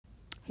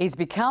He's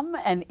become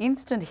an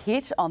instant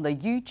hit on the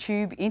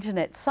YouTube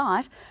internet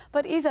site,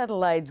 but is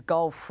Adelaide's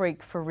goal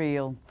freak for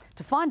real?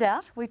 To find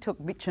out, we took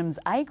Mitcham's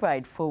A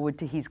grade forward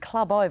to his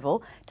club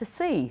oval to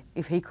see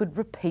if he could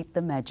repeat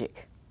the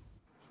magic.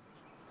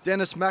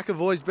 Dennis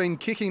McAvoy's been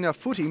kicking a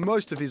footy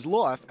most of his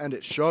life, and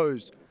it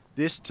shows.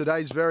 This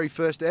today's very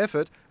first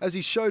effort as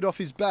he showed off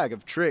his bag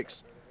of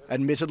tricks.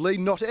 Admittedly,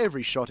 not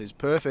every shot is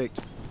perfect.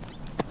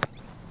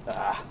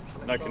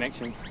 No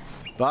connection.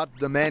 But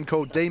the man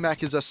called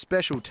DMac is a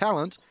special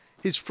talent.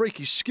 His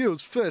freakish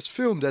skills first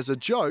filmed as a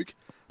joke,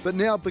 but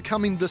now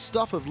becoming the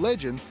stuff of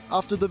legend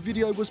after the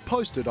video was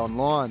posted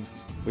online.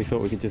 We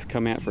thought we could just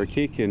come out for a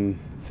kick and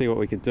see what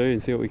we could do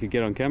and see what we could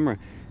get on camera.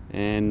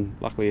 And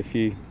luckily a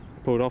few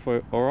pulled off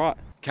all right.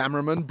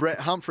 Cameraman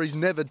Brett Humphries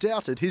never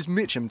doubted his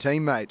Mitcham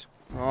teammate.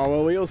 Oh,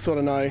 well, we all sort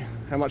of know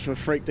how much of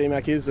a freak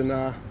DMac is and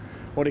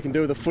what he can do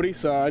with the footy,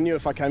 so I knew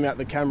if I came out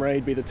the camera,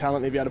 he'd be the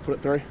talent, he'd be able to put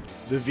it through.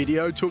 The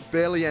video took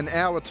barely an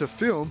hour to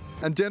film,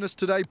 and Dennis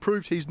today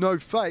proved he's no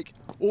fake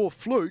or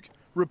fluke,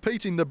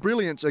 repeating the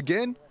brilliance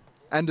again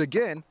and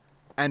again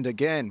and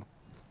again.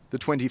 The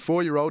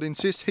 24-year-old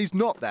insists he's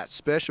not that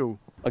special.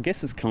 I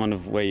guess it's kind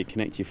of where you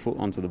connect your foot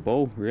onto the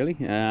ball, really.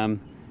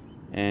 And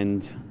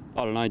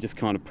I don't know, just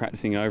kind of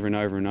practicing over and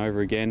over and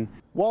over again.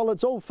 While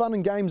it's all fun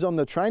and games on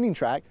the training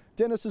track,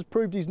 Dennis has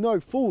proved he's no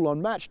fool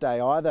on match day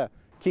either.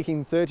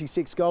 Kicking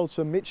 36 goals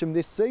for Mitcham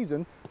this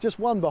season, just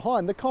one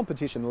behind the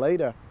competition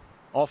leader.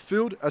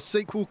 Off-field, a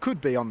sequel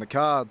could be on the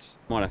cards.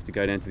 Might have to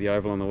go down to the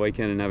Oval on the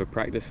weekend and have a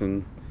practice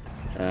and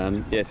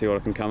see what I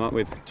can come up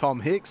with.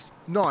 Tom Hicks,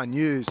 9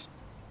 News.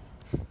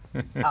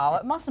 Oh,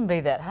 it mustn't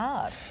be that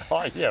hard.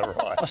 Oh, yeah,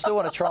 right. I still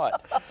want to try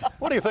it.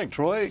 What do you think,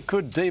 Troy?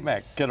 Could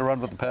DMac get a run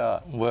with the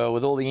power? Well,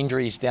 with all the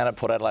injuries down at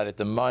Port Adelaide at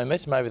the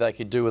moment, maybe they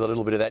could do with a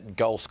little bit of that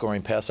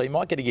goal-scoring power, so he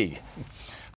might get a gig.